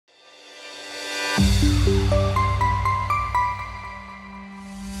We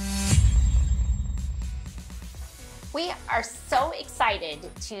are so excited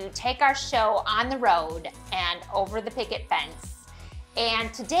to take our show on the road and over the picket fence.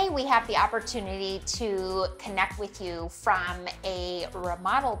 And today we have the opportunity to connect with you from a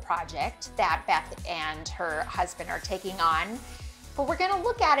remodel project that Beth and her husband are taking on. But we're going to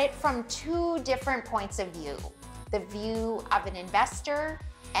look at it from two different points of view. The view of an investor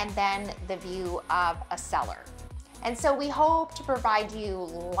and then the view of a seller. And so we hope to provide you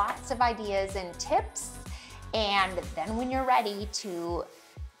lots of ideas and tips. And then when you're ready to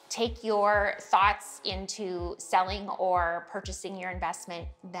take your thoughts into selling or purchasing your investment,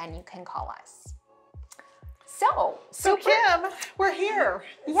 then you can call us. So Kim, we're here.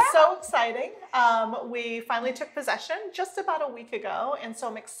 Yeah. It's so exciting. We finally took possession just about a week ago. And so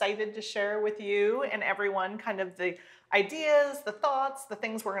I'm excited to share with you and everyone kind of the ideas, the thoughts, the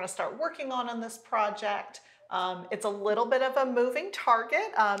things we're going to start working on this project. It's a little bit of a moving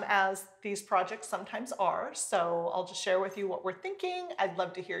target, as these projects sometimes are. So I'll just share with you what we're thinking. I'd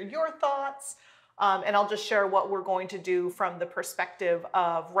love to hear your thoughts. And I'll just share what we're going to do from the perspective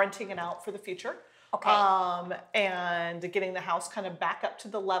of renting it out for the future. Okay. And getting the house kind of back up to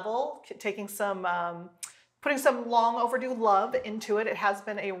the level, taking some, putting some long overdue love into it. It has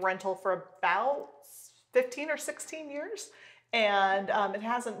been a rental for about 15 or 16 years. And it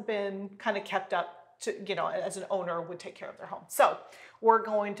hasn't been kind of kept up to, you know, as an owner would take care of their home. So we're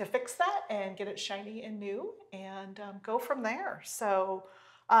going to fix that and get it shiny and new and go from there. So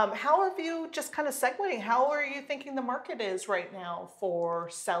how have you, just kind of segueing, how are you thinking the market is right now for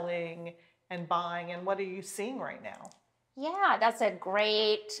selling and buying, and what are you seeing right now? Yeah, that's a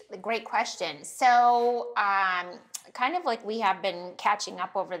great question. So kind of like we have been catching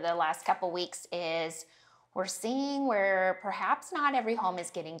up over the last couple weeks is we're seeing where perhaps not every home is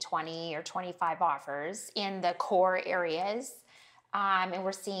getting 20 or 25 offers in the core areas. And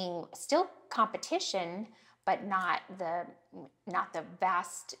we're seeing still competition, but not the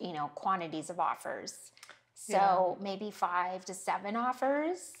vast, quantities of offers. So maybe 5 to 7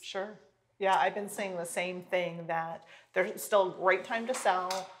 offers. Sure. Yeah, I've been seeing the same thing, that there's still a great time to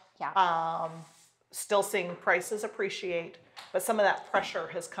sell. Yeah. Still seeing prices appreciate, but some of that pressure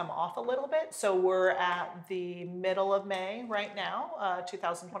has come off a little bit. So we're at the middle of May right now,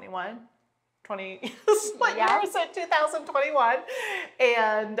 2021. My year said 2021.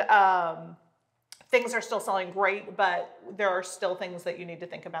 And things are still selling great, but there are still things that you need to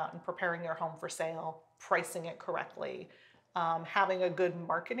think about in preparing your home for sale, pricing it correctly, having a good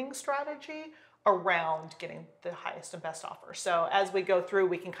marketing strategy around getting the highest and best offer. So as we go through,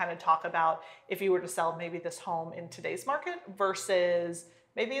 we can kind of talk about if you were to sell maybe this home in today's market versus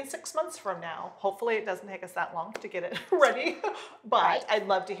maybe in 6 months from now. Hopefully it doesn't take us that long to get it ready, but Right. I'd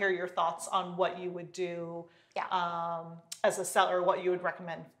love to hear your thoughts on what you would do as a seller, what you would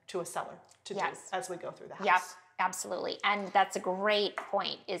recommend to a seller to do as we go through the house. Yep, absolutely. And that's a great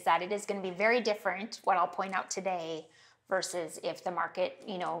point, is that it is going to be very different, what I'll point out today, versus if the market,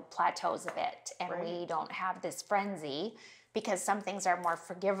 plateaus a bit and we don't have this frenzy, because some things are more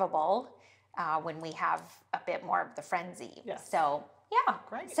forgivable when we have a bit more of the frenzy. Yes. So yeah,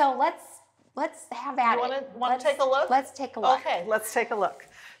 Great. So let's have at it. Want to take a look? Let's take a look. Okay, let's take a look.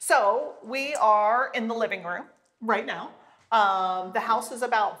 So we are in the living room right now. The house is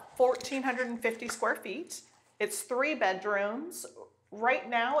about 1,450 square feet. It's 3 bedrooms. Right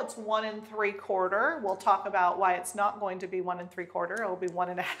now it's 1 3/4. We'll talk about why it's not going to be 1 3/4. It'll be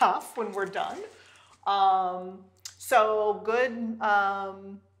 1.5 when we're done. So good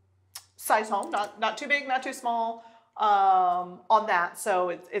size home, not too big, not too small on that. So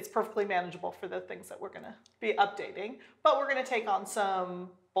it's perfectly manageable for the things that we're going to be updating. But we're going to take on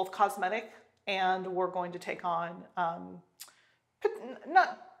some both cosmetic, and we're going to take on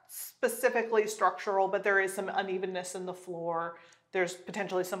not specifically structural, but there is some unevenness in the floor. There's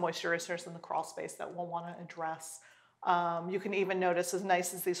potentially some moisture issues in the crawl space that we'll want to address. You can even notice, as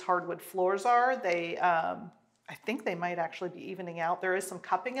nice as these hardwood floors are, they, I think they might actually be evening out. There is some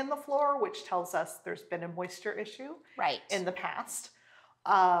cupping in the floor, which tells us there's been a moisture issue in the past.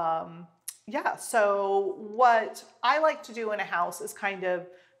 So what I like to do in a house is kind of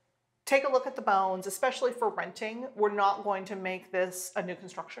take a look at the bones, especially for renting. We're not going to make this a new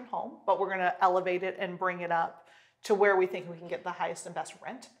construction home, but we're going to elevate it and bring it up to where we think we can get the highest and best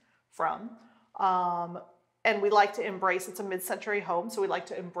rent from. And we like to embrace, it's a mid-century home, so we like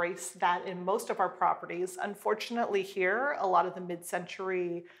to embrace that in most of our properties. Unfortunately here, a lot of the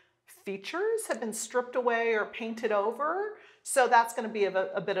mid-century features have been stripped away or painted over. So that's going to be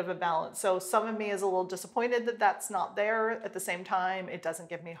a bit of a balance. So some of me is a little disappointed that that's not there. At the same time, it doesn't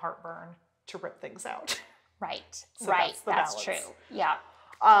give me heartburn to rip things out. Right. So right. that's That's balance. true. Yeah.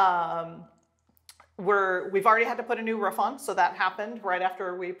 We've already had to put a new roof on, so that happened right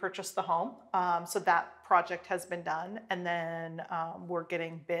after we purchased the home. So that project has been done, and then we're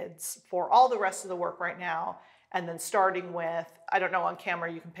getting bids for all the rest of the work right now. And then starting with, I don't know on camera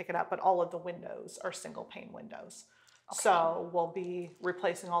you can pick it up, but all of the windows are single pane windows. Okay. So we'll be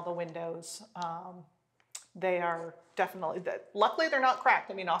replacing all the windows. They are definitely, luckily they're not cracked.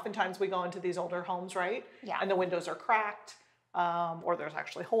 I mean, oftentimes we go into these older homes, right? Yeah. And the windows are cracked, or there's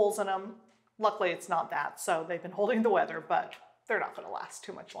actually holes in them. Luckily, it's not that, so they've been holding the weather, but they're not going to last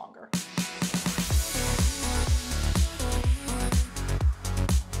too much longer.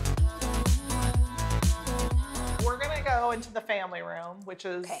 We're going to go into the family room, which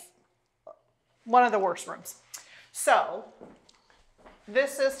is one of the worst rooms. So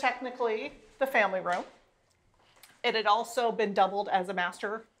this is technically the family room. It had also been doubled as a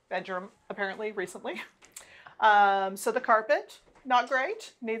master bedroom, apparently, recently. So the carpet, not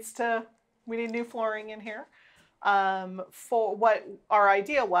great, we need new flooring in here. For what our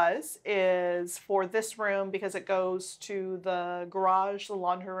idea is for this room, because it goes to the garage, the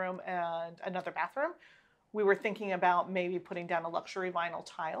laundry room, and another bathroom, we were thinking about maybe putting down a luxury vinyl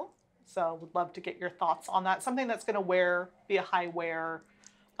tile. So would love to get your thoughts on that. Something that's going to be a high wear.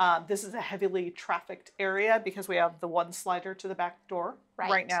 This is a heavily trafficked area because we have the one slider to the back door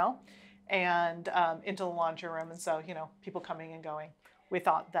right now, and into the laundry room. And so, people coming and going. We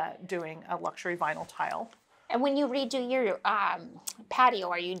thought that doing a luxury vinyl tile. And when you redo your patio,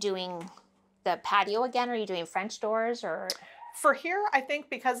 are you doing the patio again? Or are you doing French doors? Or for here, I think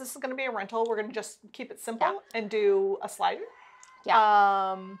because this is going to be a rental, we're going to just keep it simple and do a slider.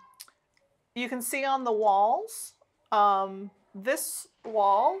 Yeah. You can see on the walls, this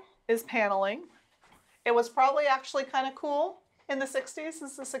wall is paneling. It was probably actually kind of cool in the 60s. This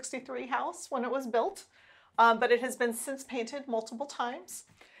is a 63 house when it was built. But it has been since painted multiple times.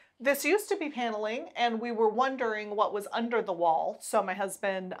 This used to be paneling, and we were wondering what was under the wall. So my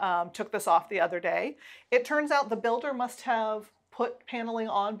husband took this off the other day. It turns out the builder must have put paneling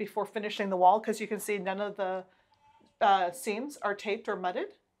on before finishing the wall, because you can see none of the seams are taped or mudded.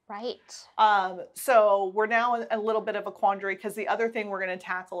 Right. So we're now in a little bit of a quandary, because the other thing we're going to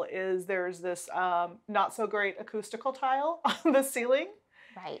tackle is there's this not so great acoustical tile on the ceiling.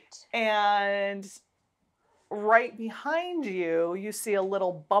 Right. And right behind you, you see a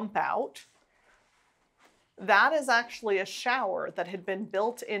little bump out. That is actually a shower that had been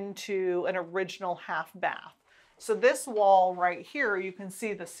built into an original half bath. So this wall right here, you can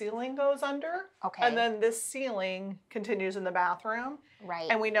see the ceiling goes under. Okay. And then this ceiling continues in the bathroom. Right.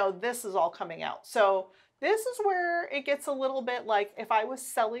 And we know this is all coming out. So this is where it gets a little bit like, if I was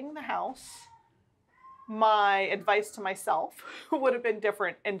selling the house, my advice to myself would have been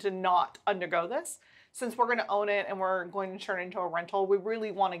different, and to not undergo this. Since we're going to own it and we're going to turn it into a rental, we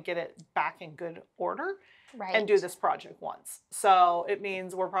really want to get it back in good order. Right. And do this project once. So it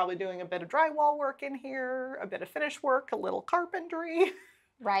means we're probably doing a bit of drywall work in here, a bit of finish work, a little carpentry.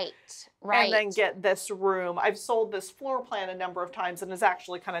 Right, right. And then get this room. I've sold this floor plan a number of times, and it's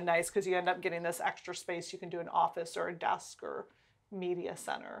actually kind of nice because you end up getting this extra space. You can do an office or a desk or media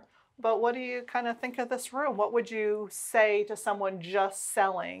center. But what do you kind of think of this room? What would you say to someone just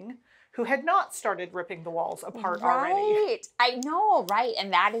selling who had not started ripping the walls apart already? Right, I know, right?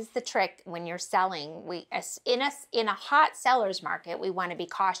 And that is the trick when you're selling. In a hot seller's market, we want to be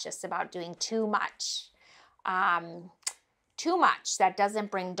cautious about doing too much. Too much that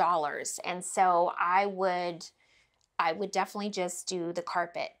doesn't bring dollars. And so I would definitely just do the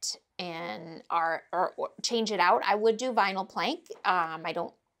carpet and or change it out. I would do vinyl plank.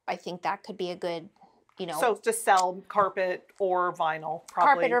 I think that could be a good. So to sell carpet or vinyl,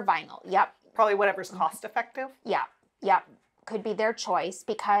 probably. Carpet or vinyl, yep. Probably whatever's cost effective. Yeah, yep. Could be their choice,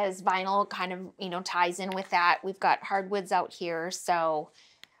 because vinyl kind of, ties in with that. We've got hardwoods out here, so,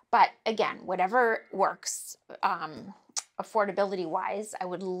 but again, whatever works, affordability-wise, I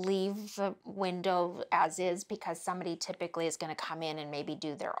would leave the window as is, because somebody typically is going to come in and maybe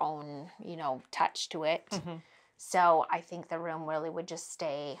do their own, touch to it. Mm-hmm. So I think the room really would just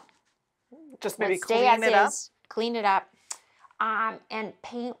stay. Just maybe clean it up. Clean it up. And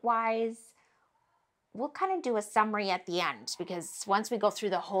paint-wise, we'll kind of do a summary at the end, because once we go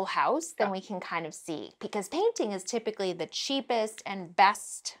through the whole house, then we can kind of see. Because painting is typically the cheapest and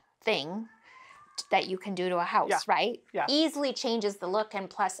best thing that you can do to a house, right? Yeah. Easily changes the look, and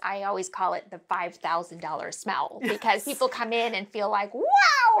plus I always call it the $5,000 smell, because people come in and feel like, wow,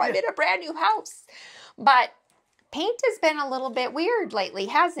 I'm in a brand new house. But paint has been a little bit weird lately,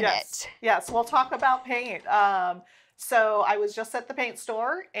 hasn't it? Yes, we'll talk about paint. So I was just at the paint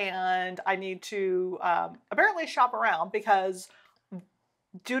store, and I need to apparently shop around because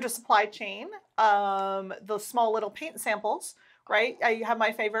due to supply chain, the small little paint samples, right? I have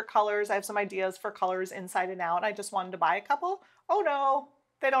my favorite colors. I have some ideas for colors inside and out. I just wanted to buy a couple. Oh no,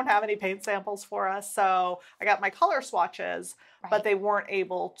 they don't have any paint samples for us. So I got my color swatches, but they weren't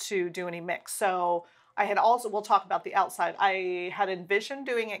able to do any mix. So I had also, we'll talk about the outside. I had envisioned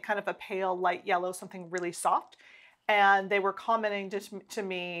doing it kind of a pale light yellow, something really soft. And they were commenting to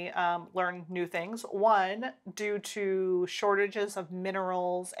me, learn new things. One, due to shortages of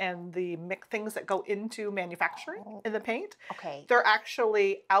minerals and the things that go into manufacturing in the paint. Okay. They're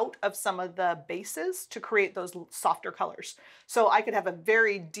actually out of some of the bases to create those softer colors. So I could have a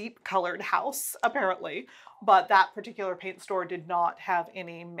very deep colored house, apparently, but that particular paint store did not have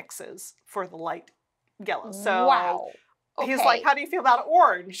any mixes for the light yellow. So wow. He's like, how do you feel about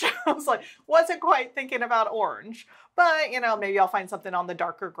orange? I was like, wasn't quite thinking about orange, but you know, maybe I'll find something on the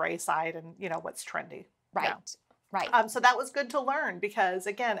darker gray side and you know, what's trendy. Right. Yeah. Right. So that was good to learn because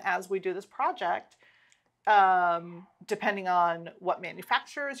again, as we do this project, depending on what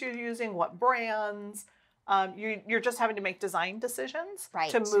manufacturers you're using, what brands, you're just having to make design decisions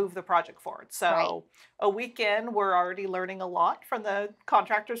to move the project forward. So a week in, we're already learning a lot from the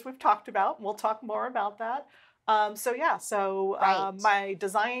contractors we've talked about. We'll talk more about that. My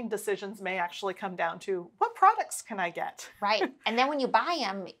design decisions may actually come down to what products can I get? Right. And then when you buy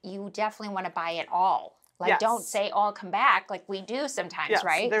them, you definitely want to buy it all. Like, don't say, oh, I'll come back like we do sometimes,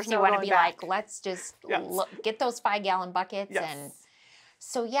 right? There's so no you want to going be back. like, let's just get those 5-gallon buckets. And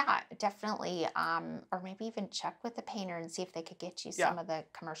so, yeah, definitely. Or maybe even check with the painter and see if they could get you some of the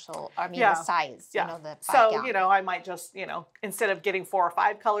commercial, the size, you know, the 5-gallon. So, you know, I might just, you know, instead of getting 4 or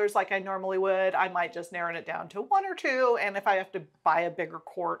 5 colors like I normally would, I might just narrow it down to 1 or 2. And if I have to buy a bigger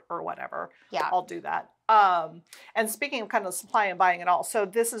quart or whatever, I'll do that. And speaking of kind of supply and buying it all, so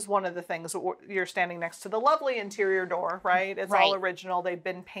this is one of the things, you're standing next to the lovely interior door, right? It's all original. They've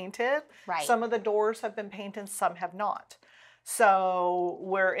been painted. Some of the doors have been painted, some have not. So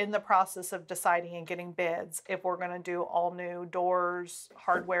we're in the process of deciding and getting bids if we're going to do all new doors,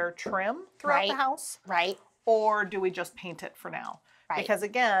 hardware, trim throughout the house. Or do we just paint it for now? Because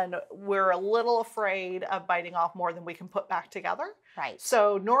again, we're a little afraid of biting off more than we can put back together.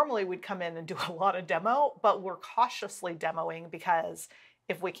 So normally we'd come in and do a lot of demo, but we're cautiously demoing because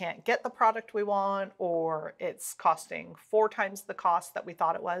if we can't get the product we want, or it's costing 4 times the cost that we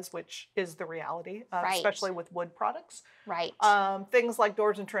thought it was, which is the reality, especially with wood products. Things like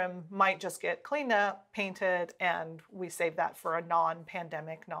doors and trim might just get cleaned up, painted, and we save that for a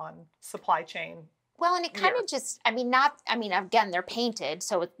non-pandemic, non-supply chain. Well, and it kind of just, again, they're painted,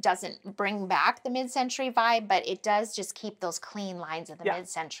 so it doesn't bring back the mid-century vibe, but it does just keep those clean lines of the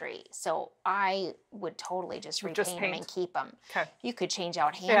mid-century. So I would totally just repaint them and keep them. You could change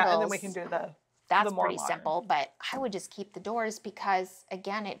out handles. Yeah, and then we can do That's pretty simple, but I would just keep the doors because,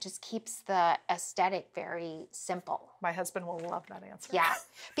 again, it just keeps the aesthetic very simple. My husband will love that answer. Yeah,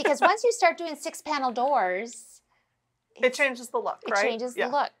 because once you start doing 6-panel doors, it changes the look, right? It changes the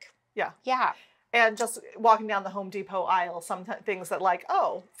look. Yeah. And just walking down the Home Depot aisle, some things that like,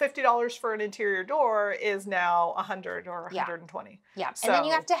 oh, $50 for an interior door is now $100 or $120. Yeah, so, and then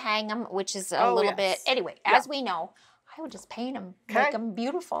you have to hang them, which is a little bit. Anyway, as we know, I would just paint them, make them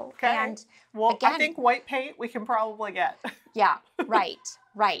beautiful. And well, again, I think white paint we can probably get.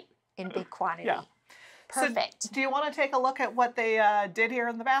 Right, in big quantity. Perfect. So do you want to take a look at what they did here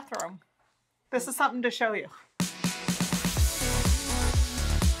in the bathroom? This is something to show you.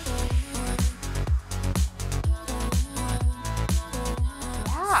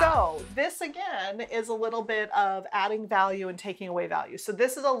 So this again is a little bit of adding value and taking away value. So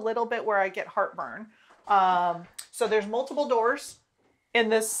this is a little bit where I get heartburn. So there's multiple doors in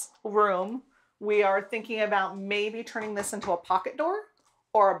this room. We are thinking about maybe turning this into a pocket door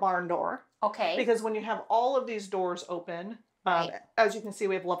or a barn door. Okay. Because when you have all of these doors open, as you can see,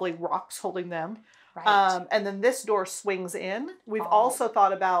 we have lovely rocks holding them. And then this door swings in. We've also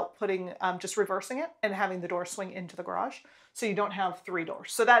thought about putting, just reversing it and having the door swing into the garage. So you don't have 3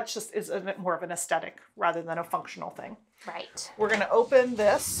 doors. So that just is more of an aesthetic rather than a functional thing. We're going to open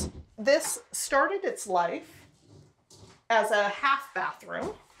this. This started its life as a half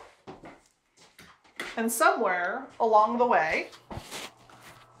bathroom. And somewhere along the way,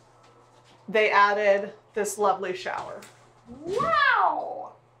 they added this lovely shower.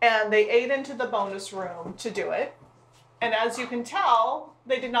 Wow! And they ate into the bonus room to do it. And as you can tell,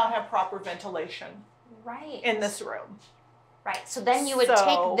 they did not have proper ventilation in this room. So then you would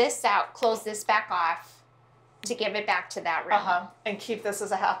take this out, close this back off to give it back to that room. And keep this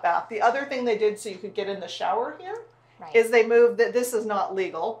as a half bath. The other thing they did so you could get in the shower here Right. is they moved that this is not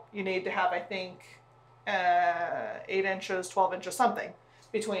legal. You need to have, I think, 8 inches, 12 inches, something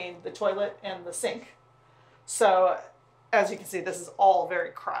between the toilet and the sink. So as you can see, this is all very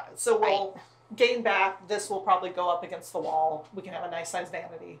crowded. So we'll gain back. This will probably go up against the wall. We can have a nice size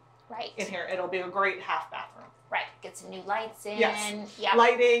vanity in here. It'll be a great half bathroom. Right. Get some new lights in. Yes. Yep.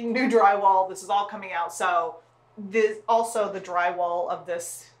 Lighting, new drywall. This is all coming out. So this also the drywall of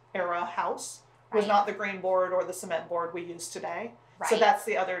this era house was not the green board or the cement board we use today. Right. So that's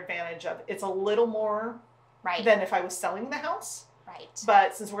the other advantage of it. It's a little more than if I was selling the house. Right.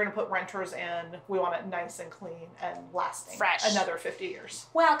 But since we're going to put renters in, we want it nice and clean and lasting. Fresh. Another 50 years.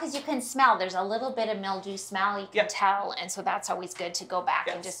 Well, because you can smell. There's a little bit of mildew smell. You can tell. And so that's always good to go back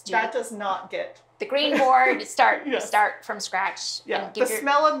and just do. That does not get. The green board, start from scratch. Yeah. And the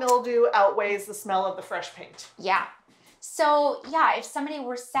smell of mildew outweighs the smell of the fresh paint. Yeah. So, yeah, if somebody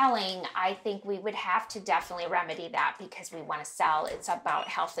were selling, I think we would have to definitely remedy that because we want to sell. It's about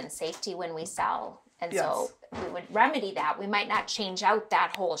health and safety when we sell. And so we would remedy that. We might not change out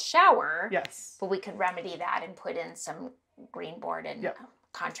that whole shower. Yes. But we could remedy that and put in some green board and a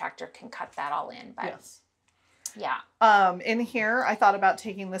contractor can cut that all in. But yeah. In here, I thought about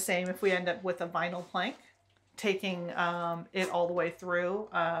taking the same if we end up with a vinyl plank. Taking it all the way through.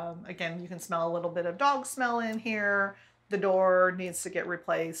 Again, you can smell a little bit of dog smell in here. The door needs to get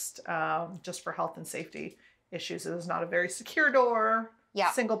replaced just for health and safety issues. It is not a very secure door.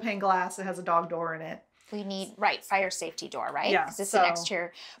 Yeah. Single pane glass. It has a dog door in it. We need, fire safety door, right? Yeah. Because it's an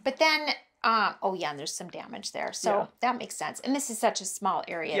exterior. But then, oh yeah, and there's some damage there. So that makes sense. And this is such a small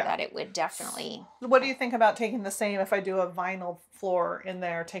area that it would definitely. What do you think about taking the same if I do a vinyl floor in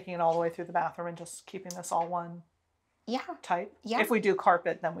there, taking it all the way through the bathroom and just keeping this all one type? Yeah. If we do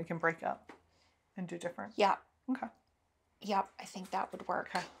carpet, then we can break up and do different. Yeah. Okay. Yep. I think that would work.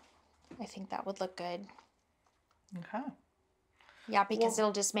 Okay. I think that would look good. Okay. Yeah, because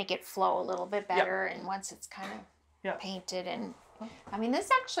it'll just make it flow a little bit better. And once it's kind of painted and, I mean, this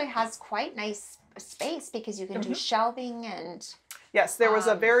actually has quite nice space because you can do shelving and. Yes, there was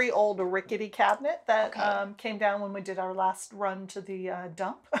a very old rickety cabinet that came down when we did our last run to the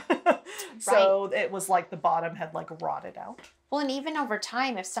dump. So it was like the bottom had like rotted out. Well, and even over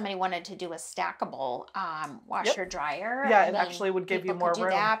time, if somebody wanted to do a stackable washer dryer, it actually would give you more room.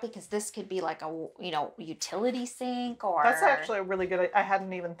 That because this could be like a utility sink or. That's actually a really good. I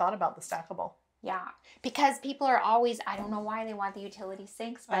hadn't even thought about the stackable. Yeah, because people are always, I don't know why they want the utility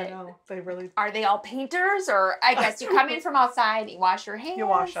sinks, but I know, they really... Are they all painters? Or I guess you come in from outside, you wash your hands. You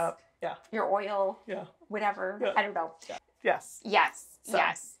wash up, your oil, whatever, I don't know. Yes. Yes,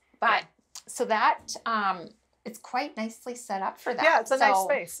 yes. But, so that, it's quite nicely set up for that. Yeah, it's a nice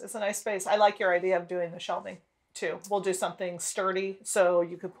space. It's a nice space. I like your idea of doing the shelving, too. We'll do something sturdy, so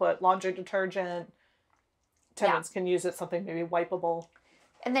you could put laundry detergent. Tenants can use it, something maybe wipeable.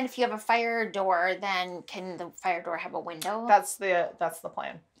 And then if you have a fire door, then can the fire door have a window? That's the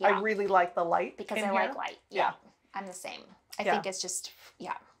plan. Yeah. I really like the light. Because I like light. Yeah. I'm the same. I think it's just,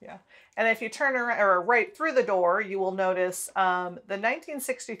 Yeah. And if you turn around or right through the door, you will notice the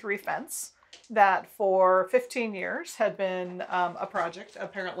 1963 fence that for 15 years had been a project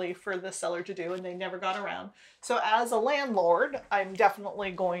apparently for the seller to do, and they never got around. So as a landlord, I'm definitely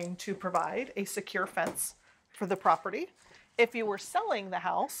going to provide a secure fence for the property. If you were selling the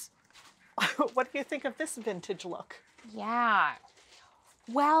house, what do you think of this vintage look? Yeah.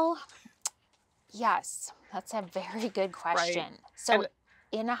 Well, yes, that's a very good question. Right. So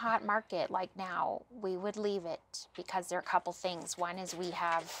in a hot market like now, we would leave it because there are a couple things. One is we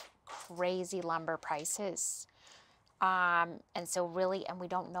have crazy lumber prices. And so really, and we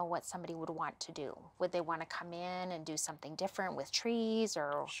don't know what somebody would want to do. Would they want to come in and do something different with trees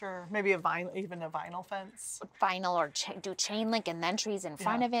or? Sure, maybe even a vinyl fence. Vinyl or do chain link and then trees in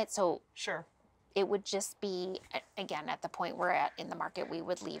front of it. So it would just be, again, at the point we're at in the market, we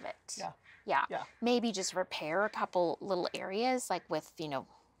would leave it. Yeah. Maybe just repair a couple little areas like with,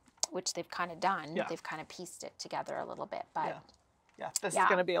 which they've kind of done. They've kind of pieced it together a little bit, but. Yeah, this is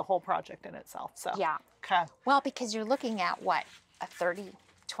going to be a whole project in itself. So okay. Well, because you're looking at what, a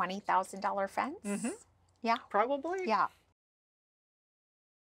 $20,000 fence? Mm-hmm. Yeah, probably. Yeah.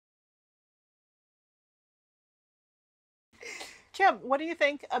 Kim, what do you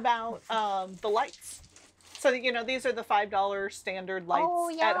think about the lights? So these are the $5 standard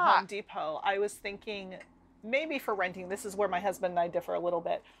lights at Home Depot. I was thinking maybe for renting. This is where my husband and I differ a little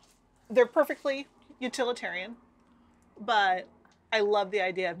bit. They're perfectly utilitarian, but I love the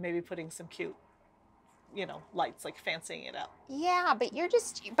idea of maybe putting some cute, lights, like fancying it up. Yeah, but you're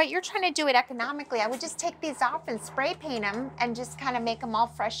trying to do it economically. I would just take these off and spray paint them and just kind of make them all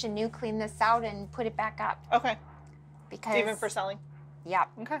fresh and new, clean this out and put it back up. Okay. because Even for selling? yeah.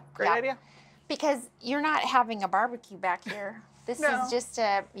 Okay, great idea. Because you're not having a barbecue back here. This No. is just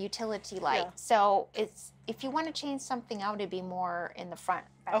a utility light. Yeah. So it's, if you want to change something out, it'd be more in the front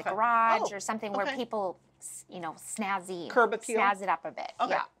by the Okay. garage Oh, or something where okay. people, you know, Curb appeal? snazz it up a bit.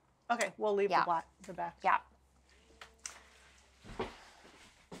 Okay. Yeah. Okay, we'll leave Yeah. the back. Yeah.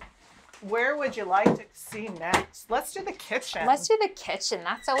 Where would you like to see next? Let's do the kitchen. Let's do the kitchen.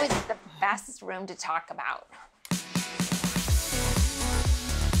 That's always the best room to talk about.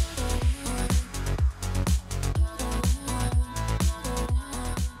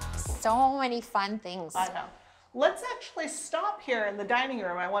 So many fun things. I know. Let's actually stop here in the dining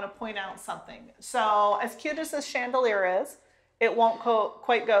room. I want to point out something. So as cute as this chandelier is, it won't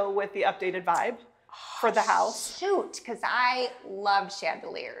quite go with the updated vibe for the house. Shoot, because I love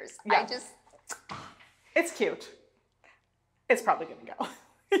chandeliers. Yeah. It's cute. It's probably going to go.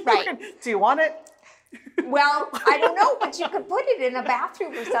 Right. Do you want it? Well, I don't know, but you could put it in a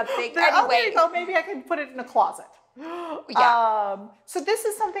bathroom or something. Oh, there Anyway. you go. Maybe I can put it in a closet. Yeah. So this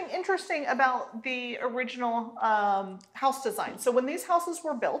is something interesting about the original house design. So when these houses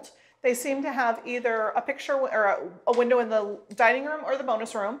were built, they seem to have either a picture or a window in the dining room or the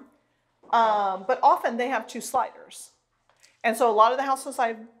bonus room. But often they have two sliders. And so a lot of the houses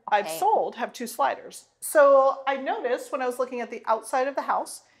I've sold have two sliders. So I noticed when I was looking at the outside of the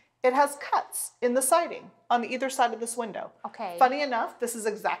house, it has cuts in the siding on either side of this window. Okay. Funny enough, this is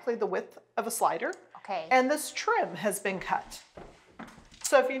exactly the width of a slider. Okay. And this trim has been cut.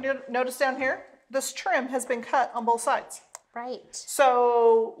 So if you notice down here, this trim has been cut on both sides. Right.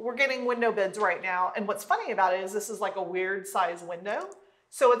 So we're getting window bids right now. And what's funny about it is this is like a weird size window.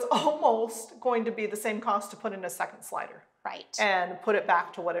 So it's almost going to be the same cost to put in a second slider. Right. And put it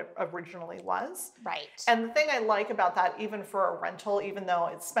back to what it originally was. Right. And the thing I like about that, even for a rental, even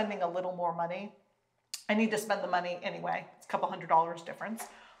though it's spending a little more money, I need to spend the money anyway. It's a couple $100 difference.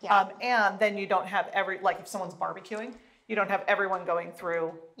 Yeah. And then you don't have like if someone's barbecuing, you don't have everyone going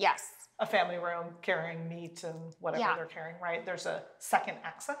through Yes. a family room carrying meat and whatever they're carrying, right? There's a second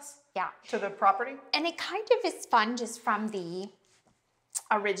access to the property. And it kind of is fun just from the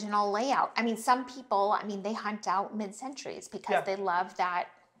original layout. I mean, some people, they hunt out mid-centuries because they love that.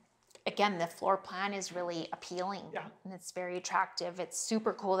 Again, the floor plan is really appealing and it's very attractive. It's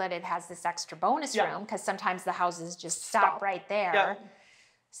super cool that it has this extra bonus room because sometimes the houses just stop right there. Yeah.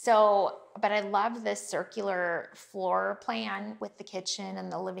 So, but I love this circular floor plan with the kitchen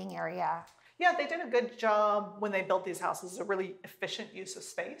and the living area. Yeah, they did a good job when they built these houses, a really efficient use of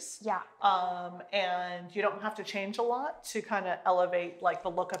space. Yeah. And you don't have to change a lot to kind of elevate like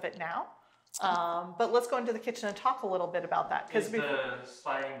the look of it now. But let's go into the kitchen and talk a little bit about that. Is the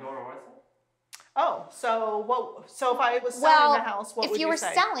sliding door worth it? Oh, so if I was selling the house, what would you say? If you were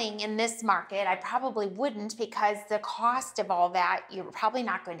selling in this market, I probably wouldn't because the cost of all that, you're probably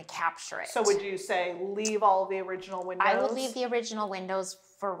not going to capture it. So would you say leave all the original windows? I would leave the original windows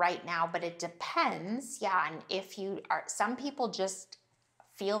for right now, but it depends. Yeah, and if you are, some people just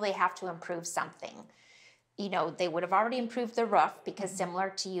feel they have to improve something. You know, they would have already improved the roof because similar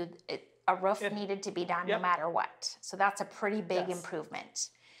to you, a roof needed to be done no matter what. So that's a pretty big improvement.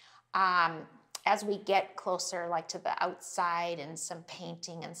 As we get closer, like to the outside and some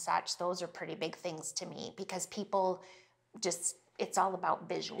painting and such, those are pretty big things to me because people just, it's all about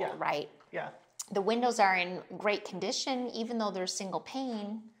visual, right? Yeah. The windows are in great condition, even though they're single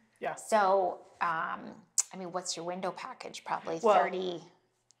pane. Yeah. So, what's your window package? Probably 30.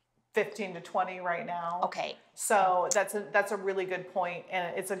 15 to 20 right now. Okay. So that's a really good point,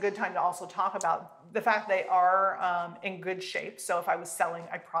 and it's a good time to also talk about the fact they are in good shape. So if I was selling,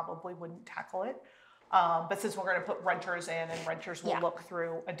 I probably wouldn't tackle it. But since we're going to put renters in, and renters will look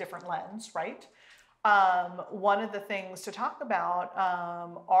through a different lens, right? One of the things to talk about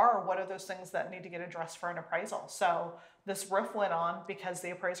are what are those things that need to get addressed for an appraisal. So this roof went on because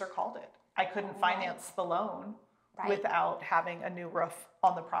the appraiser called it. I couldn't finance the loan without having a new roof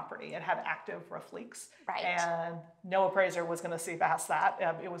on the property. It had active roof leaks. Right. And no appraiser was going to see past that.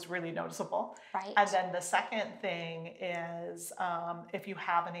 It was really noticeable. Right. And then the second thing is if you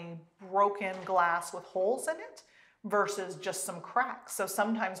have any broken glass with holes in it versus just some cracks. So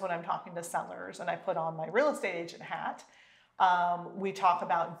sometimes when I'm talking to sellers and I put on my real estate agent hat, we talk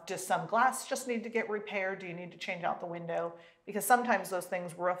about, does some glass just need to get repaired? Do you need to change out the window? Because sometimes those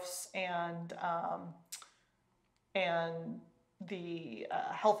things, roofs and the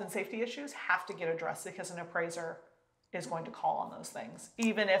health and safety issues have to get addressed because an appraiser is going to call on those things.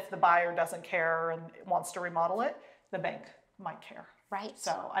 Even if the buyer doesn't care and wants to remodel it, the bank might care. Right.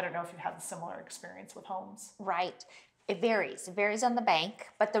 So I don't know if you've had a similar experience with homes. Right. It varies. It varies on the bank,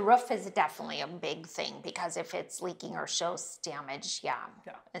 but the roof is definitely a big thing because if it's leaking or shows damage, yeah.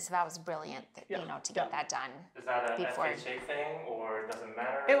 And so that was brilliant, you know, to get that done. Is that an before. FHA thing or does it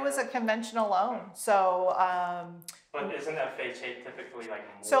matter? It was a conventional loan. So, But isn't FHA typically like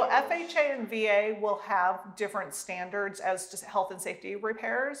more? so FHA and VA will have different standards as to health and safety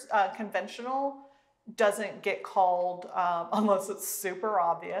repairs. Conventional doesn't get called unless it's super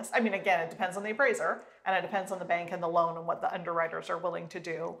obvious. I mean, again, it depends on the appraiser and it depends on the bank and the loan and what the underwriters are willing to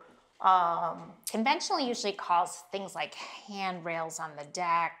do. Conventional usually calls things like handrails on the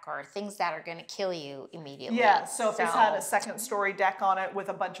deck or things that are going to kill you immediately. Yeah, so if it's had a second story deck on it with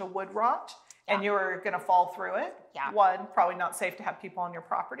a bunch of wood rot and you're going to fall through it, one, probably not safe to have people on your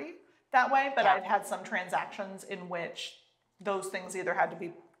property that way, but I've had some transactions in which those things either had to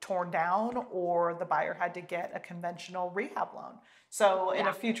be torn down or the buyer had to get a conventional rehab loan. So in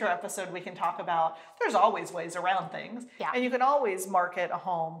a future episode, we can talk about, there's always ways around things. And you can always market a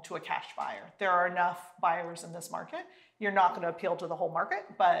home to a cash buyer. There are enough buyers in this market. You're not going to appeal to the whole market,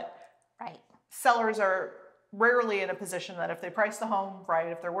 but sellers are rarely in a position that if they price the home right,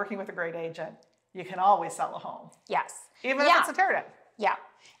 if they're working with a great agent, you can always sell a home. Yes. Even if it's a teardown. Yeah.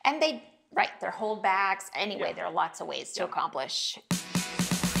 And they're holdbacks. Anyway, there are lots of ways to accomplish.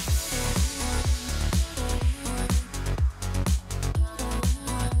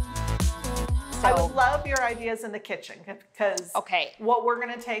 I would love your ideas in the kitchen because what we're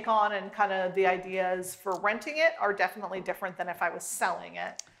going to take on and kind of the ideas for renting it are definitely different than if I was selling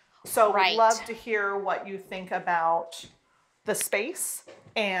it. So we'd love to hear what you think about the space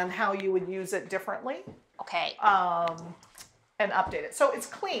and how you would use it differently. And update it. So it's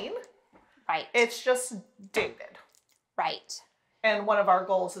clean. It's just dated. And one of our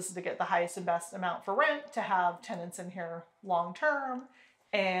goals is to get the highest and best amount for rent, to have tenants in here long term,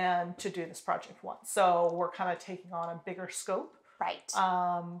 and to do this project once. So we're kind of taking on a bigger scope.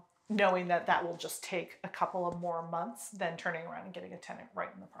 Knowing that that will just take a couple of more months than turning around and getting a tenant right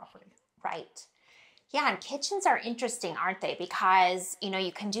in the property. Yeah, and kitchens are interesting, aren't they? Because, you know,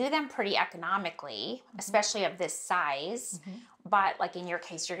 you can do them pretty economically, especially of this size. But like in your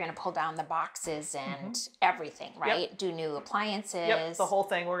case, you're going to pull down the boxes and everything, right? Do new appliances. The whole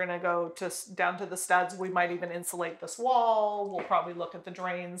thing. We're going to go down to the studs. We might even insulate this wall. We'll probably look at the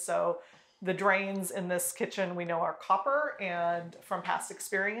drains. So the drains in this kitchen we know are copper, and from past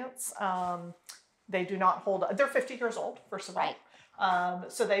experience, they do not hold. They're 50 years old, first of all.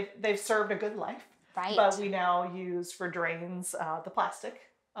 So they've served a good life. But we now use for drains the plastic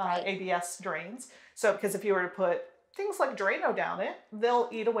ABS drains. So because if you were to put things like Drano down it, they'll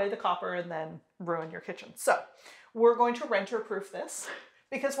eat away the copper and then ruin your kitchen. So we're going to renter-proof this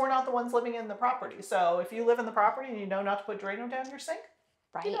because we're not the ones living in the property. So if you live in the property and you know not to put Drano down your sink,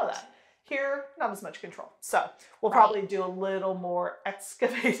 you know that. Here, not as much control. So we'll probably do a little more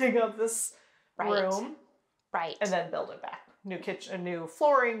excavating of this room. And then build it back. New kitchen, new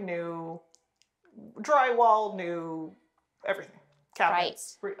flooring, new drywall, new everything.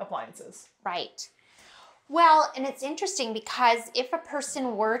 Cabinets, appliances. Well, and it's interesting because if a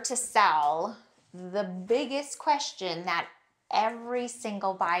person were to sell, the biggest question that every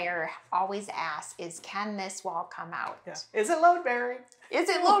single buyer always asks is, can this wall come out? Is it load bearing? Is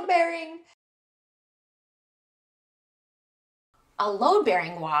it load bearing? A load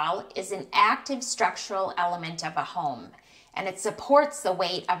bearing wall is an active structural element of a home, and it supports the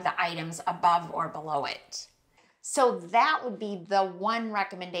weight of the items above or below it. So that would be the one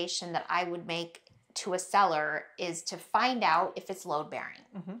recommendation that I would make to a seller, is to find out if it's load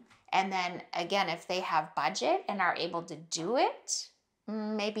bearing. And then again, if they have budget and are able to do it,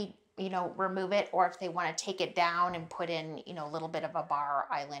 maybe, you know, remove it, or if they want to take it down and put in, you know, a little bit of a bar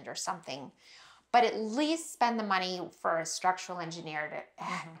or island or something. But at least spend the money for a structural engineer to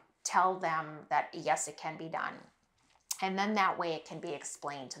tell them that yes, it can be done. And then that way it can be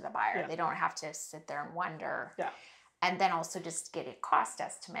explained to the buyer. They don't have to sit there and wonder. And then also just get a cost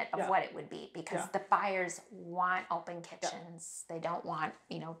estimate of what it would be, because the buyers want open kitchens. They don't want,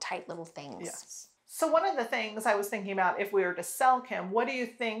 you know, tight little things. So one of the things I was thinking about, if we were to sell, Kim, what do you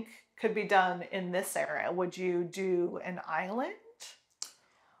think could be done in this area? Would you do an island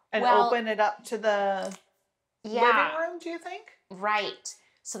and open it up to the living room, do you think?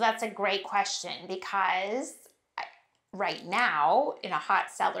 So that's a great question, because right now in a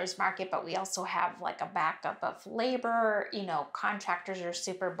hot seller's market, but we also have like a backup of labor, you know, contractors are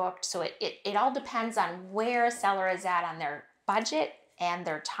super booked. So it all depends on where a seller is at on their budget and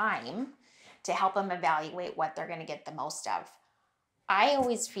their time to help them evaluate what they're going to get the most of. I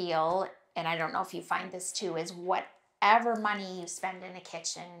always feel, and I don't know if you find this too, is whatever money you spend in a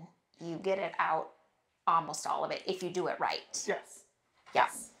kitchen, you get it out almost all of it if you do it right. Yes. Yeah.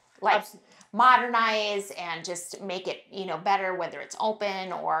 Like Absolutely. modernize and just make it, better, whether it's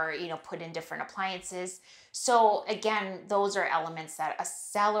open or, put in different appliances. So again, those are elements that a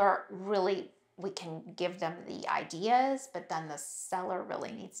seller really, we can give them the ideas, but then the seller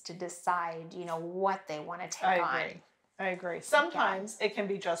really needs to decide, what they want to take on. I agree. Sometimes it can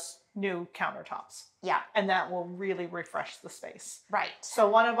be just new countertops. Yeah. And that will really refresh the space. Right. So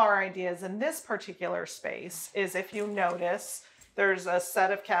one of our ideas in this particular space is, if you notice, there's a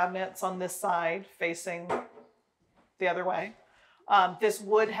set of cabinets on this side facing the other way. This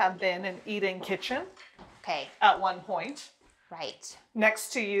would have been an eat-in kitchen Okay. at one point. Right.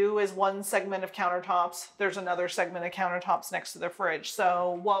 Next to you is one segment of countertops. There's another segment of countertops next to the fridge.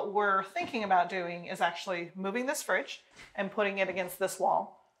 So what we're thinking about doing is actually moving this fridge and putting it against this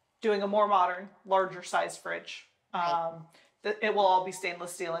wall, doing a more modern, larger size fridge. Right. It will all be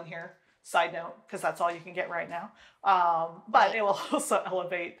stainless steel in here. Side note, because that's all you can get right now. But Right. it will also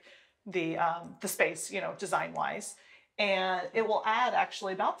elevate the space, design wise. And it will add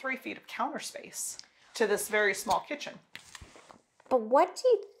actually about 3 feet of counter space to this very small kitchen. But what do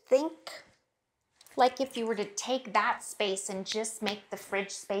you think, like if you were to take that space and just make the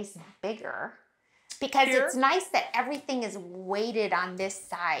fridge space bigger? Because Here? it's nice that everything is weighted on this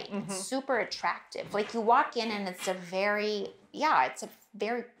side. It's super attractive. Like you walk in and it's a very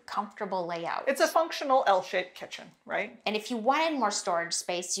comfortable layout. It's a functional L-shaped kitchen, right? And if you wanted more storage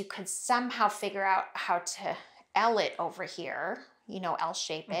space, you could somehow figure out how to L it over here,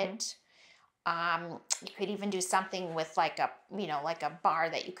 L-shape it. You could even do something with like a bar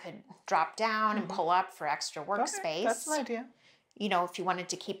that you could drop down and pull up for extra workspace. That's an idea. If you wanted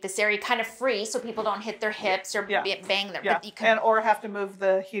to keep this area kind of free so people don't hit their hips or bang their, but you could, or have to move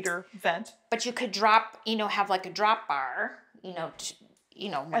the heater vent. but you could drop, have like a drop bar,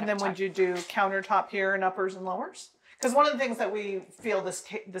 And then would you do countertop here and uppers and lowers? Because one of the things that we feel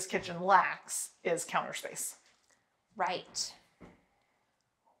this kitchen lacks is counter space. Right.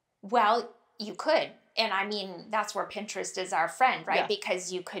 Well, you could. And I mean, that's where Pinterest is our friend, right? Yeah.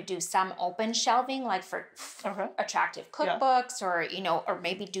 Because you could do some open shelving, like for attractive cookbooks, or, or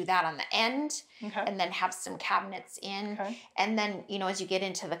maybe do that on the end and then have some cabinets in. Okay. And then, as you get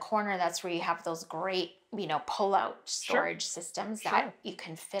into the corner, that's where you have those great, pull-out storage systems that you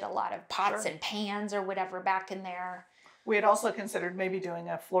can fit a lot of pots and pans or whatever back in there. We had also considered maybe doing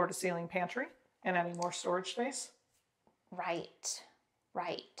a floor-to-ceiling pantry and adding more storage space. Right.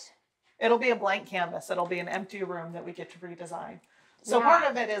 Right. It'll be a blank canvas. It'll be an empty room that we get to redesign. So part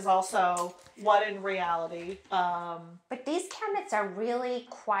of it is also what in reality. But these cabinets are really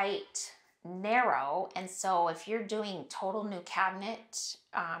quite narrow. And so if you're doing total new cabinet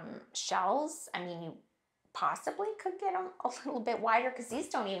shelves, I mean, you possibly could get them a little bit wider because these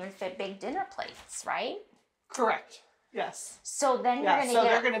don't even fit big dinner plates, right? Correct. Yes. So then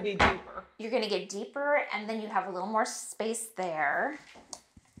they're going to be deeper. You're going to get deeper, and then you have a little more space there.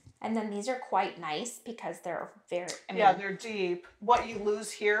 And then these are quite nice because they're very, they're deep. What you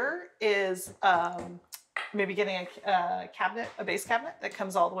lose here is maybe getting a base cabinet that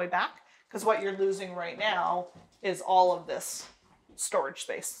comes all the way back. Because what you're losing right now is all of this storage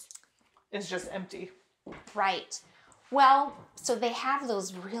space is just empty. Right. Well, so they have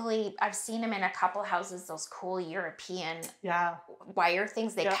those really, I've seen them in a couple houses, those cool European wire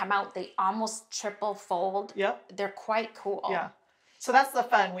things. They come out, they almost triple fold. Yep. They're quite cool. Yeah. So that's the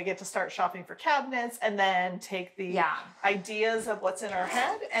fun. We get to start shopping for cabinets and then take the ideas of what's in our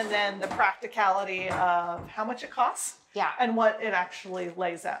head and then the practicality of how much it costs and what it actually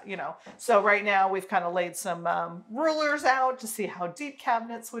lays out, So right now we've kind of laid some rulers out to see how deep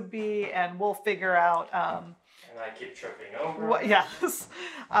cabinets would be, and we'll figure out... and I keep tripping over.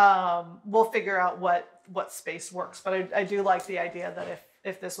 We'll figure out what space works. But I do like the idea that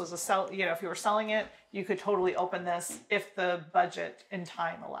if this was if you were selling it, you could totally open this if the budget and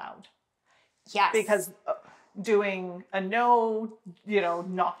time allowed. Yes. Because doing a knockdown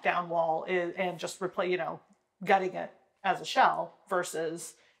wall and just gutting it as a shell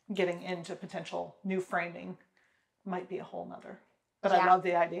versus getting into potential new framing might be a whole nother. But I love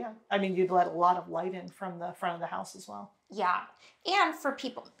the idea. I mean, you'd let a lot of light in from the front of the house as well. Yeah. And for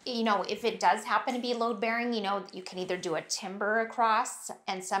people, if it does happen to be load bearing, you can either do a timber across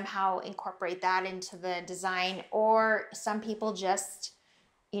and somehow incorporate that into the design, or some people just,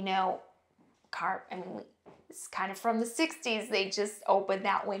 carve. I mean, it's kind of from the 60s. They just open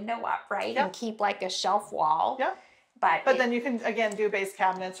that window up, right? Yep. And keep like a shelf wall. Yeah. But then you can, again, do base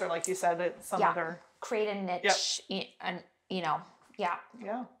cabinets or, like you said, some other... Create a niche, and, and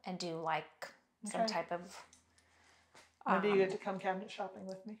do like some type of... Maybe you get to come cabinet shopping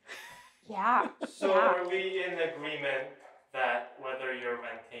with me. Yeah. So yeah. are we in agreement that whether you're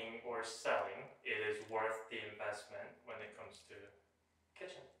renting or selling, it is worth the investment when it comes to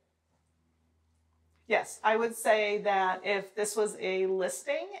kitchen? Yes, I would say that if this was a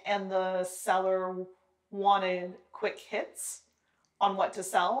listing and the seller wanted quick hits on what to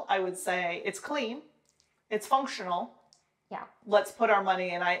sell, I would say it's clean, it's functional. Yeah. Let's put our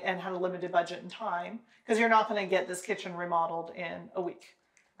money in and have a limited budget and time, because you're not going to get this kitchen remodeled in a week.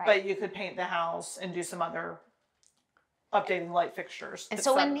 Right. But you could paint the house and do some other updating light fixtures. And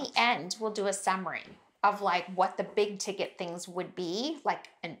so in the end, we'll do a summary of like what the big ticket things would be. Like,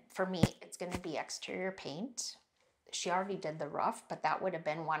 and for me, it's going to be exterior paint. She already did the roof, but that would have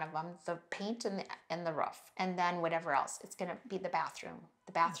been one of them. The paint and the roof. And then whatever else. It's going to be the bathroom.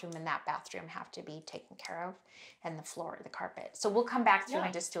 The bathroom and that bathroom have to be taken care of. And the floor, the carpet. So we'll come back through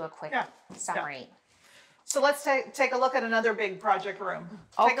and just do a quick summary. Yeah. So let's take a look at another big project room.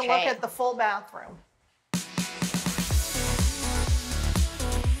 Take a look at the full bathroom.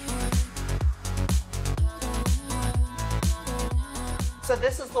 So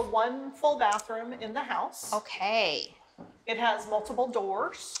this is the one full bathroom in the house. Okay. It has multiple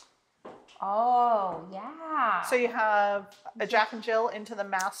doors. Oh, yeah. So you have a Jack and Jill into the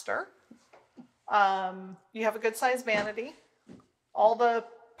master. You have a good sized vanity. All the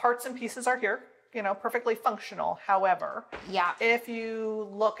parts and pieces are here, you know, perfectly functional. However, if you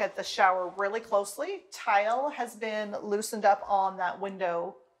look at the shower really closely, tile has been loosened up on that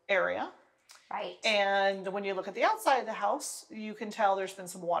window area. Right. And when you look at the outside of the house, you can tell there's been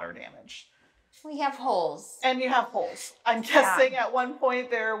some water damage. We have holes. And you have holes. I'm guessing at one point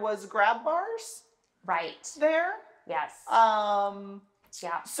there was grab bars. Right. There. Yes.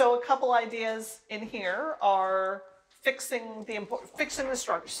 So a couple ideas in here are fixing the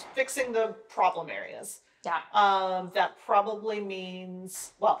structures, fixing the problem areas. Yeah. That probably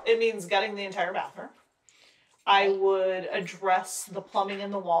means, well, it means gutting the entire bathroom. I would address the plumbing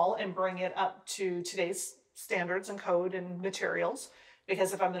in the wall and bring it up to today's standards and code and materials.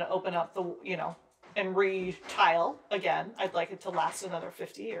 Because if I'm going to open up the, you know, and re-tile again, I'd like it to last another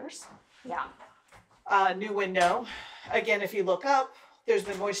 50 years. Yeah. New window. Again, if you look up, there's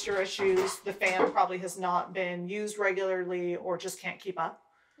been moisture issues. The fan probably has not been used regularly or just can't keep up.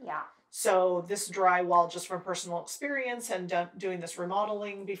 Yeah. So this drywall, just from personal experience and doing this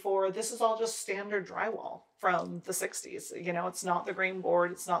remodeling before, this is all just standard drywall from the 60s. You know, it's not the grain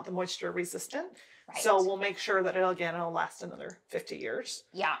board. It's not the moisture resistant. Right. So we'll make sure that it'll last another 50 years.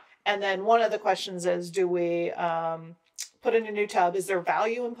 Yeah. And then one of the questions is, do we put in a new tub? Is there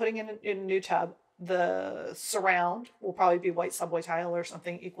value in putting in a new tub? The surround will probably be white subway tile or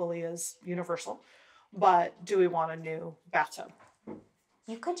something equally as universal. But do we want a new bathtub?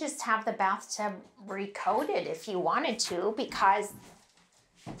 You could just have the bathtub recoated if you wanted to, because,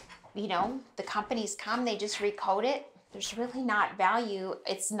 you know, the companies come, they just recoat it. There's really not value.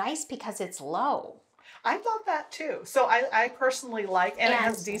 It's nice because it's low. I thought that too. So I personally like, and it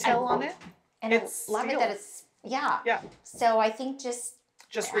has detail on it. And I love it that it's, yeah. So I think just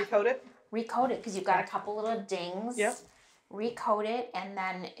recoat it. Recoat it, because you've got a couple little dings. Yep. Recoat it, and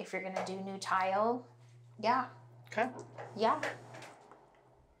then if you're going to do new tile, Okay. Yeah.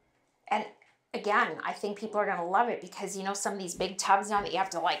 And again, I think people are going to love it because, you know, some of these big tubs now that you have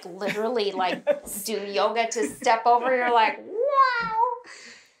to like literally like do yoga to step over, you're like, wow.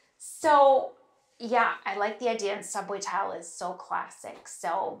 So yeah, I like the idea, and subway tile is so classic.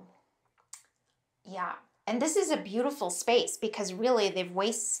 So yeah. And this is a beautiful space because really they've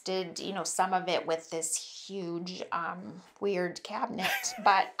wasted, you know, some of it with this huge weird cabinet.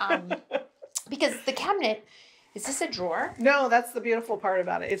 But because the cabinet, is this a drawer? No, that's the beautiful part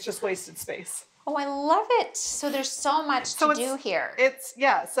about it. It's just wasted space. Oh, I love it. So there's so much to do here.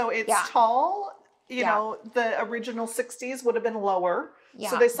 So it's tall. You know, the original 60s would have been lower.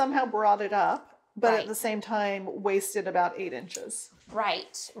 Yeah. So they somehow brought it up, but at the same time wasted about 8 inches.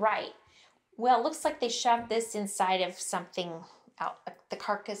 Right, right. Well, it looks like they shoved this inside of something else, the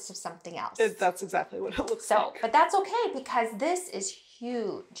carcass of something else. That's exactly what it looks like. But that's okay because this is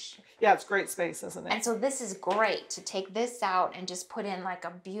huge. Yeah, it's great space, isn't it? And so this is great to take this out and just put in like a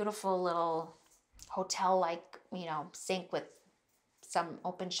beautiful little hotel-like, you know, sink with some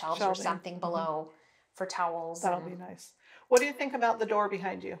open shelves or something below for towels. That'll be nice. What do you think about the door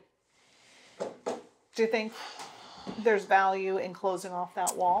behind you? Do you think there's value in closing off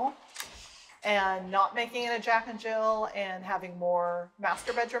that wall and not making it a Jack and Jill and having more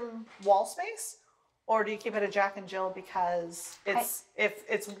master bedroom wall space? Or do you keep it a Jack and Jill because if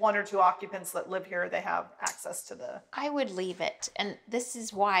it's 1 or 2 occupants that live here, they have access to the... I would leave it. And this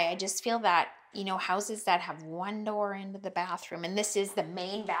is why I just feel that you know, houses that have one door into the bathroom, and this is the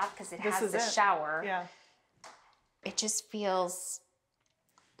main bath because it has the shower. Yeah. It just feels,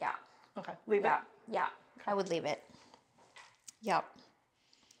 yeah. Okay, leave Yeah, it. yeah, I would leave it. Yep.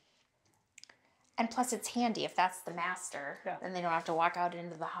 And plus it's handy if that's the master, then they don't have to walk out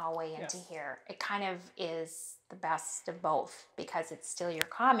into the hallway into here. It kind of is the best of both because it's still your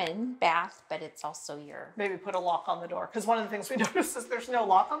common bath, but it's also your... Maybe put a lock on the door, because one of the things we noticed is there's no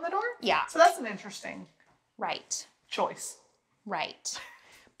lock on the door. Yeah. So that's an interesting choice. Right.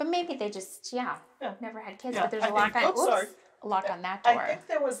 But maybe they just, never had kids, but there's a lock on, a lock on that door. I think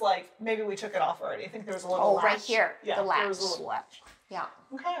there was like, maybe we took it off already. I think there was a little latch. Right here, the latch. There was a little latch. Yeah.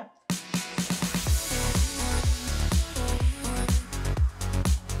 Okay.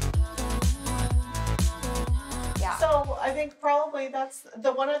 Yeah. So I think probably that's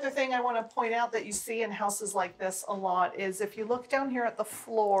the one other thing I want to point out that you see in houses like this a lot is if you look down here at the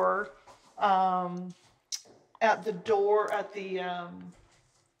floor, at the door, at the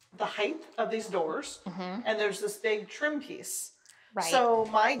height of these doors, and there's this big trim piece. Right. So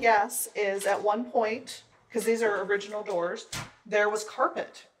my guess is at one point, because these are original doors, there was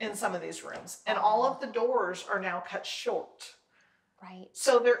carpet in some of these rooms, and all of the doors are now cut short. Right.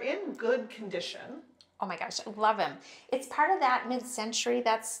 So they're in good condition. Oh my gosh, I love them. It's part of that mid-century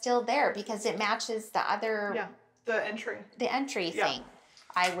that's still there because it matches the other... Yeah, the entry. The entry thing.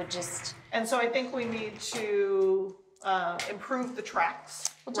 I would just... And so I think we need to improve the tracks,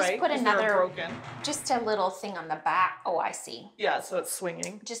 We'll just right? put 'Cause they're another... broken. Just a little thing on the back. Oh, I see. Yeah, so it's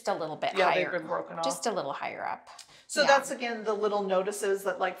swinging. Just a little bit Yeah, higher. they've been broken off. Just a little higher up. So that's, again, the little notices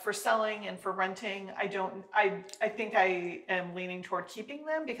that, like, for selling and for renting, I think I am leaning toward keeping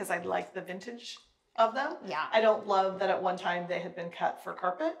them because I like the vintage of them. Yeah. I don't love that at one time they had been cut for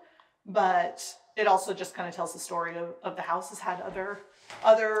carpet, but it also just kind of tells the story of the house has had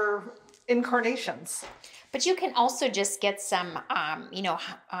other incarnations. But you can also just get some,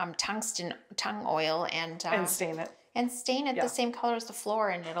 tungsten tongue oil and stain it. And stain it the same color as the floor,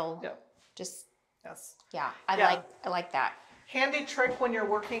 and it'll just I like that. Handy trick when you're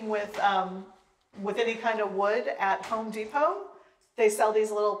working with any kind of wood at Home Depot. They sell these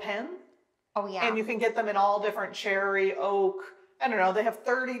little pens. Oh yeah. And you can get them in all different cherry, oak. I don't know. They have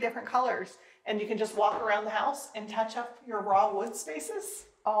 30 different colors, and you can just walk around the house and touch up your raw wood spaces.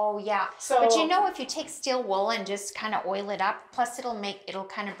 Oh yeah. So, but you know, if you take steel wool and just kind of oil it up, plus it'll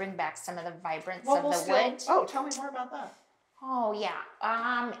kind of bring back some of the vibrance of the wood. Oh, tell me more about that. Oh yeah.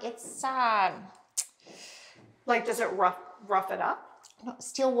 It's like, does it rough it up? No,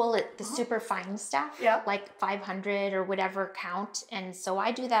 steel wool, the super fine stuff. Yeah. Like 500 or whatever count, and so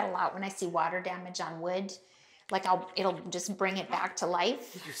I do that a lot when I see water damage on wood. Like it'll just bring it back to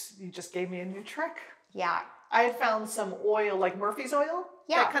life. You just gave me a new trick. Yeah. I had found some oil, like Murphy's oil,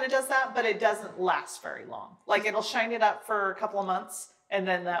 that kind of does that, but it doesn't last very long. Like it'll shine it up for a couple of months, and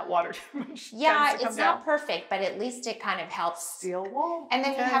then that water damage tends to come down. Not perfect, but at least it kind of helps. Steel wool. And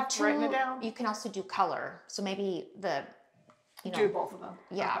then you have writing it down. You can also do color. So maybe do both of them.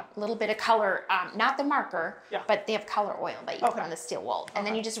 Yeah, a little bit of color, not the marker, but they have color oil that you put on the steel wool. And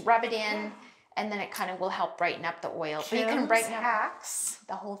then you just rub it in, and then it kind of will help brighten up the oil. But you can brighten up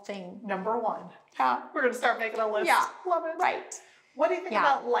the whole thing. Number 1. Yeah. We're going to start making a list. Yeah. Love it. Right. What do you think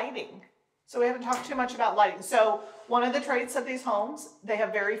about lighting? So we haven't talked too much about lighting. So one of the traits of these homes, they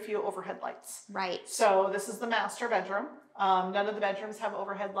have very few overhead lights. Right. So this is the master bedroom. None of the bedrooms have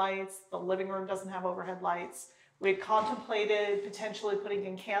overhead lights. The living room doesn't have overhead lights. We had contemplated potentially putting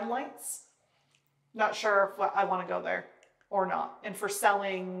in can lights. Not sure if I want to go there or not. And for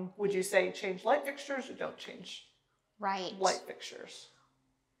selling, would you say change light fixtures or don't change light fixtures?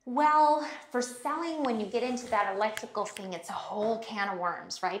 Well, for selling, when you get into that electrical thing, it's a whole can of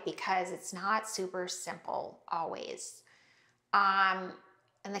worms, right? Because it's not super simple always. And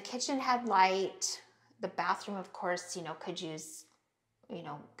the kitchen had light. The bathroom, of course, could use,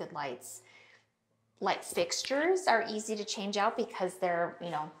 good lights. Light fixtures are easy to change out because they're,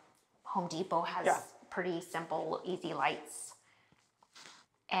 Home Depot has pretty simple, easy lights.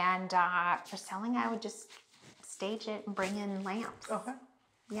 And for selling, I would just stage it and bring in lamps. Okay.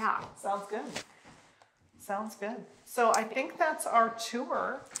 Yeah. Sounds good. Sounds good. So I think that's our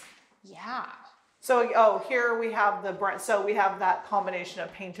tour. Yeah. So, here we have we have that combination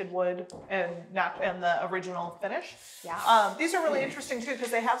of painted wood and the original finish. Yeah. These are really interesting too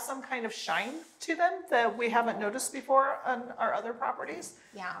because they have some kind of shine to them that we haven't noticed before on our other properties.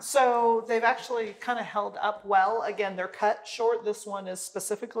 Yeah. So they've actually kind of held up well. Again, they're cut short. This one is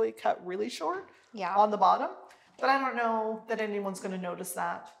specifically cut really short on the bottom. But I don't know that anyone's going to notice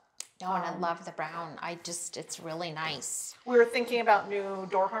that No, and I love the brown. It's really nice. We were thinking about new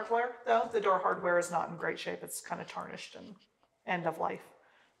door hardware, though. The door hardware is not in great shape. It's kind of tarnished and end of life.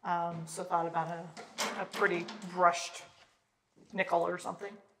 So thought about a pretty brushed nickel or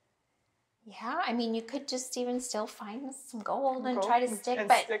something. Yeah, I mean, you could just even still find some gold and try to stick,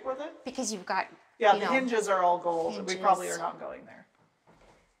 stick with it. Because you've got the hinges are all gold. We probably are not going there.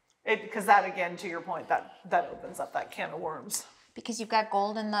 Because that, again, to your point, that opens up that can of worms. Because you've got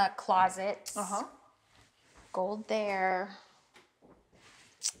gold in the closet. Gold there.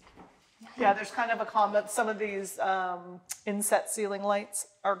 Yeah, there's kind of a comment. Some of these inset ceiling lights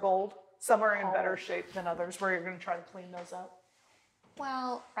are gold. Some are in better shape than others, where you're going to try to clean those up.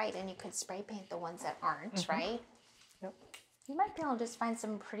 Well, right, and you could spray paint the ones that aren't, right? Yep. You might be able to just find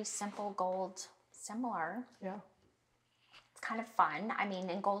some pretty simple gold similar. Yeah. It's kind of fun. I mean,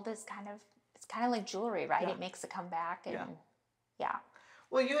 and gold is kind of like jewelry, right? It makes a comeback, and yeah.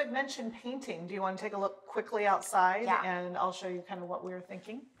 Well, you had mentioned painting. Do you want to take a look quickly outside? Yeah. And I'll show you kind of what we were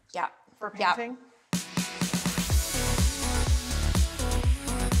thinking. Yeah. For painting.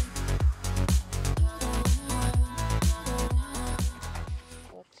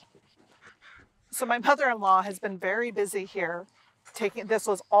 So my mother-in-law has been very busy here. This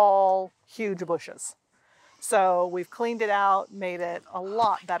was all huge bushes. So we've cleaned it out, made it a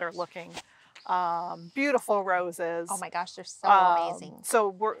lot better looking. Beautiful roses. Oh my gosh, they're so amazing.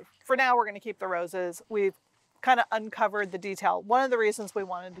 So for now, we're going to keep the roses. We've kind of uncovered the detail. One of the reasons we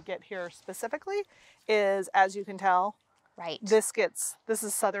wanted to get here specifically is, as you can tell, this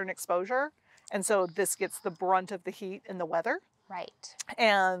is southern exposure. And so this gets the brunt of the heat and the weather. Right.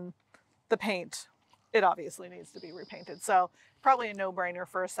 And the paint, it obviously needs to be repainted. So probably a no-brainer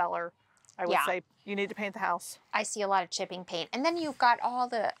for a seller. I would say you need to paint the house. I see a lot of chipping paint. And then you've got all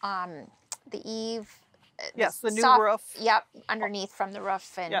the eave. Yes, the new roof. Yep, underneath from the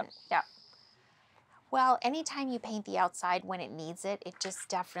roof. And yep. Well, anytime you paint the outside when it needs it, it just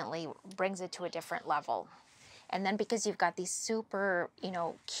definitely brings it to a different level. And then because you've got these super,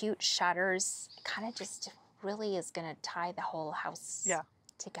 cute shutters, it kind of just really is going to tie the whole house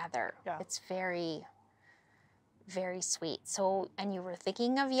together. Yeah. It's very, very sweet. So, and you were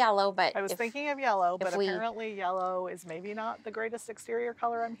thinking of yellow, but I was thinking of yellow, but apparently yellow is maybe not the greatest exterior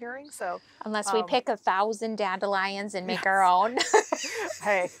color I'm hearing. So unless we pick 1,000 dandelions and make our own.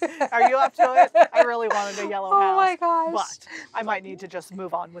 Hey, are you up to it? I really wanted a yellow house. Oh my gosh. But I might need to just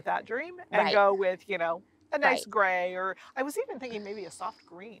move on with that dream and go with, a nice gray, or I was even thinking maybe a soft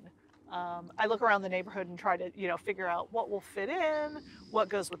green. I look around the neighborhood and try to, figure out what will fit in, what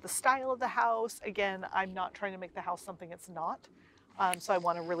goes with the style of the house. Again, I'm not trying to make the house something it's not. So I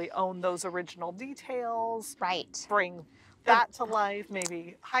want to really own those original details. Right. Bring that to life,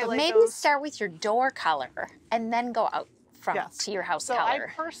 maybe highlight maybe those. Start with your door color and then go out to your house color. So I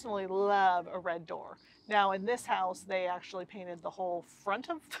personally love a red door. Now in this house, they actually painted the whole front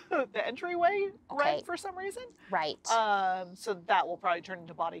of the entryway red for some reason. Right. So that will probably turn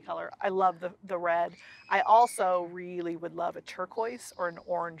into body color. I love the red. I also really would love a turquoise or an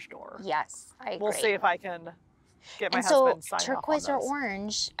orange door. Yes, I agree. We'll see if I can get my husband signed off on turquoise or those.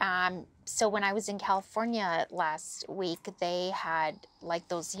 orange. So when I was in California last week, they had like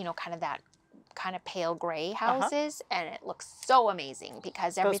those, kind of that kind of pale gray houses, and it looks so amazing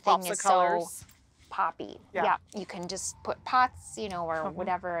because everything is so poppy. Yeah. You can just put pots, or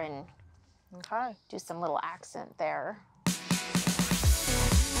whatever, and do some little accent there.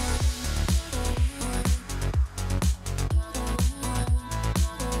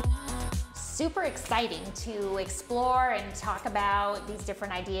 Super exciting to explore and talk about these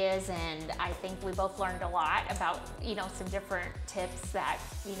different ideas, and I think we both learned a lot about some different tips that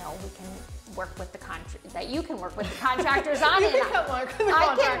we can work with that you can work with the contractors on, and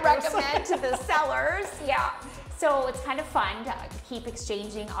I can recommend to the sellers. Yeah, so it's kind of fun to keep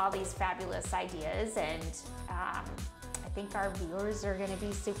exchanging all these fabulous ideas, and I think our viewers are going to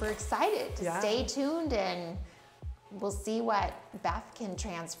be super excited to stay tuned, and we'll see what Beth can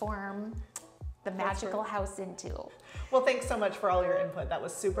transform the magical house into. Well, thanks so much for all your input. That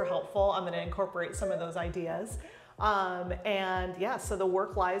was super helpful. I'm going to incorporate some of those ideas. So the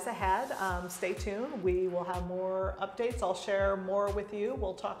work lies ahead. Stay tuned. We will have more updates. I'll share more with you.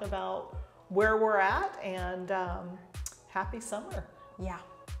 We'll talk about where we're at, and happy summer. Yeah,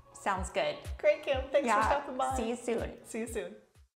 sounds good. Great, Kim. Thanks for stopping by. See you soon. See you soon.